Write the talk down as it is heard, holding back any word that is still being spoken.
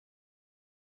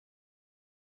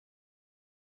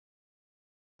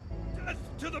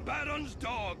to the Baron's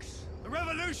dogs! The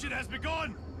revolution has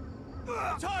begun! The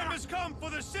time has come for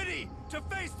the city to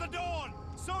face the dawn!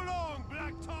 So long,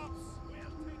 Black Tops!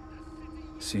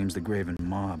 Seems the Graven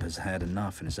mob has had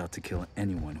enough and is out to kill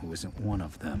anyone who isn't one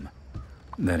of them.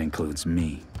 That includes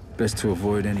me. Best to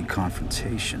avoid any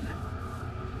confrontation.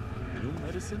 New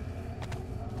medicine?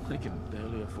 I can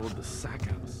barely afford the sack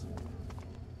house.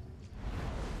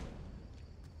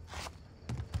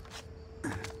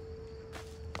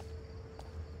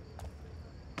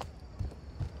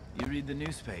 You read the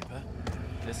newspaper?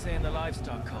 They're saying the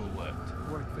livestock cull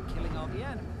worked. Worked for killing all the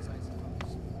animals, I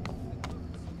suppose.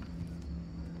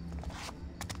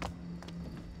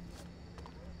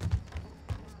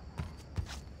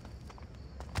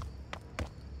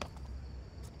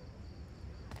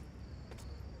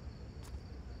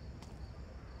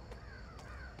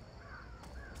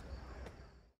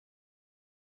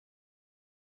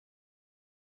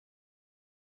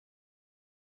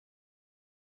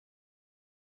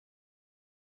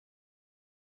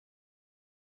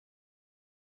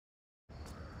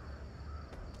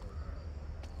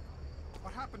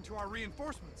 What happened to our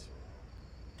reinforcements?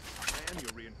 I am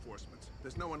your reinforcements.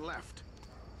 There's no one left.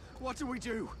 What do we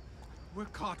do? We're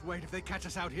caught. Wait, if they catch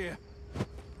us out here.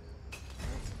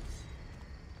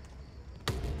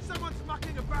 Someone's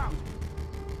mucking about!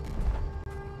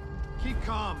 Keep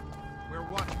calm. We're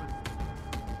watchmen.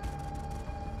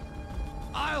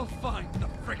 I'll find the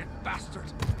friggin'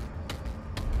 bastard!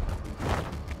 It's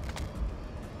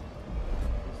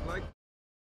like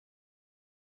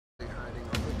hiding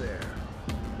over there.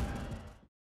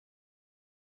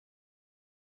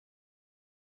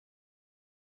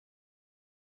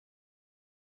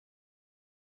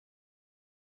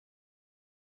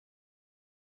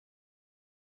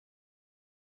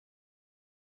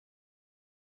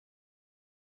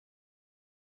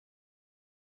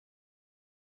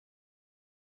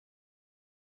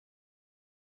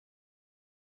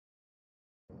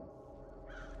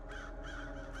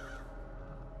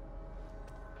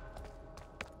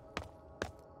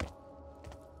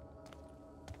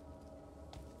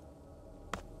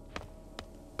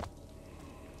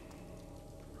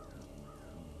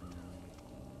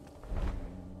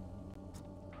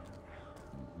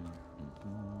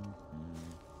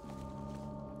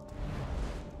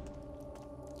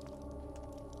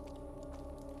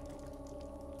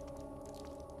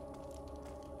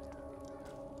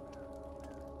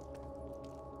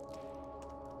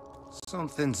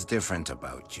 Something's different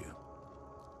about you.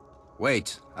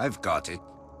 Wait, I've got it.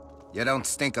 You don't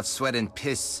stink of sweat and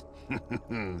piss.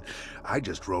 I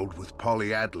just rolled with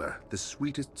Polly Adler, the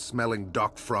sweetest smelling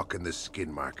dock frock in the skin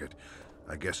market.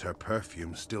 I guess her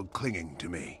perfume's still clinging to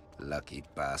me. Lucky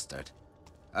bastard.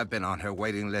 I've been on her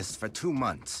waiting list for 2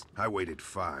 months. I waited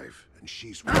 5, and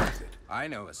she's worth it. I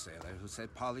know a sailor who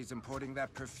said Polly's importing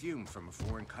that perfume from a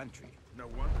foreign country. No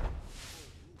wonder.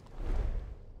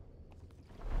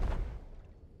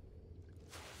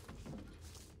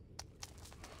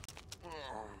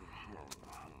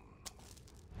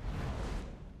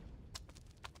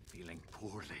 Feeling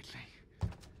poor lately.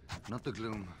 Not the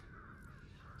gloom.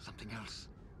 Something else.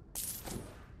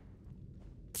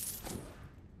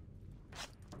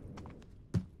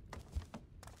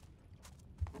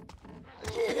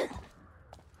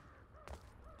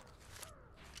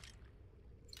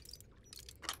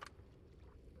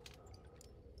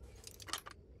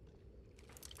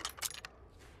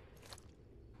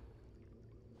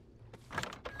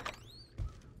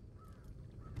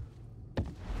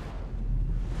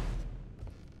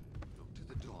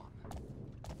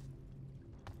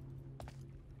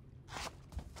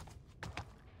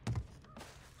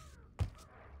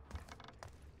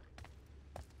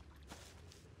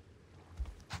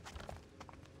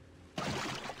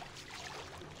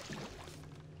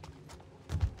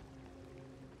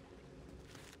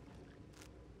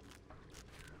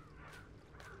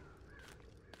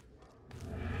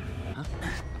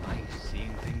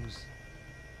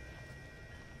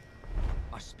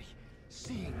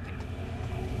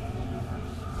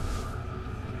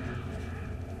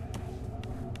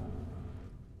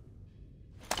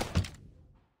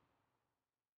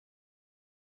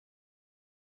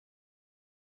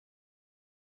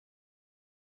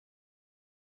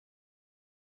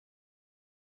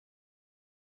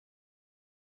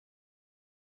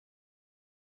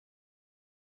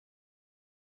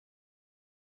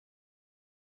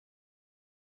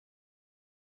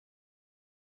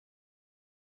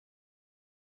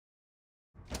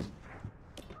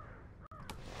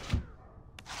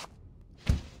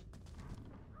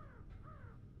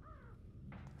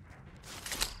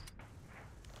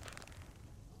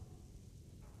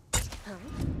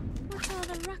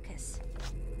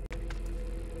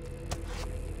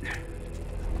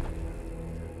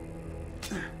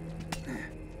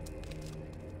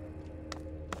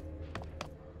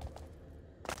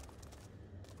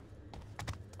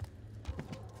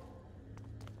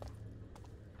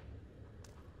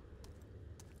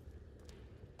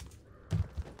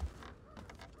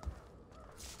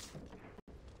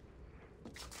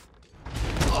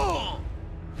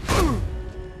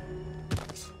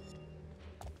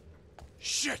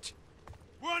 Shit!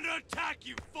 We're under attack,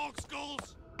 you folk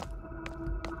skulls!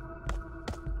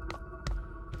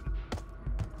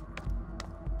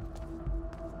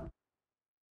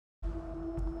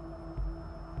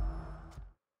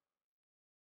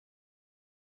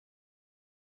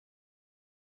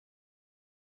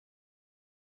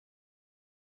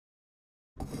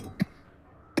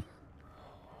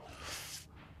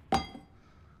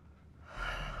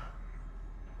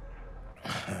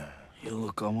 You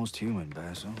look almost human,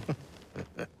 Basil.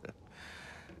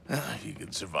 If you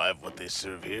can survive what they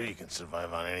serve here, you can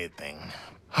survive on anything.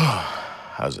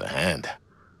 How's the hand?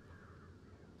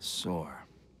 Sore.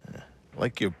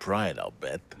 Like your pride, I'll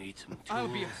bet. Need some tools. I'll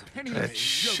be a That penniless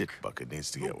shit joke. bucket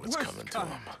needs to The get what's worst coming to kind.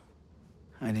 him.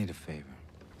 I need a favor.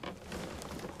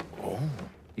 Oh?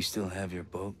 You still have your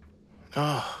boat?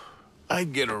 Oh,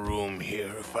 I'd get a room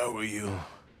here if I were you.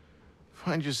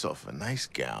 Find yourself a nice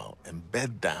gal and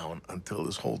bed down until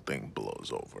this whole thing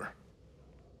blows over.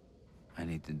 I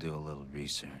need to do a little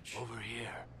research. Over here.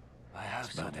 I have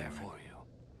That's about something everything. for you.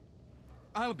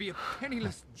 I'll be a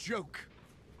penniless joke.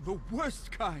 The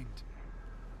worst kind.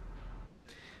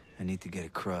 I need to get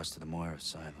across to the Moira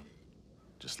Asylum.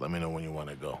 Just let me know when you want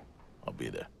to go. I'll be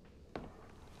there.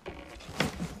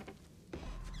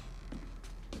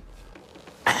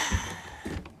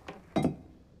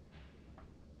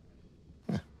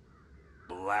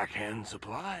 Blackhand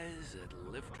supplies at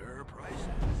lifter prices.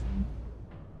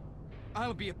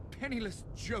 I'll be a penniless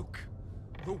joke.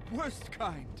 The worst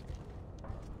kind.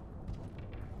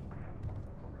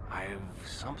 I've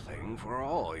something for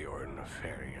all your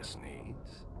nefarious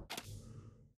needs.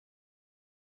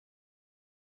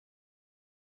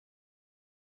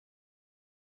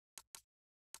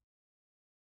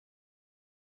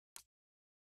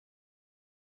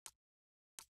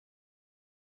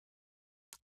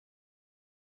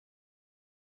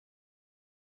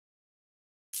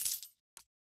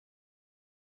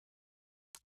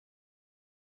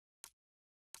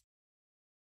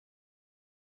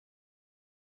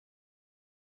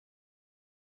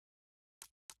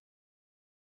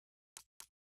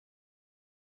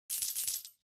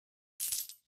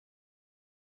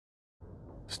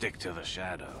 Stick to the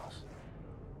shadows.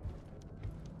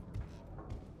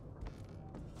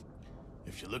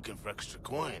 If you're looking for extra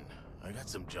coin, I got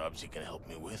some jobs you can help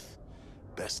me with.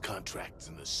 Best contracts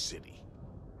in the city.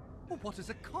 Well, what is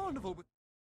a carnival with...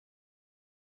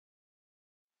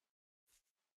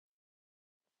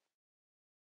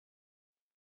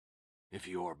 If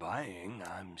you're buying,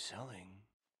 I'm selling.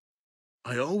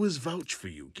 I always vouch for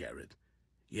you, Garrett.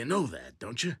 You know that,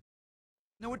 don't you?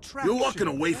 No attraction. You're walking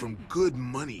away from good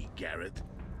money, Garrett.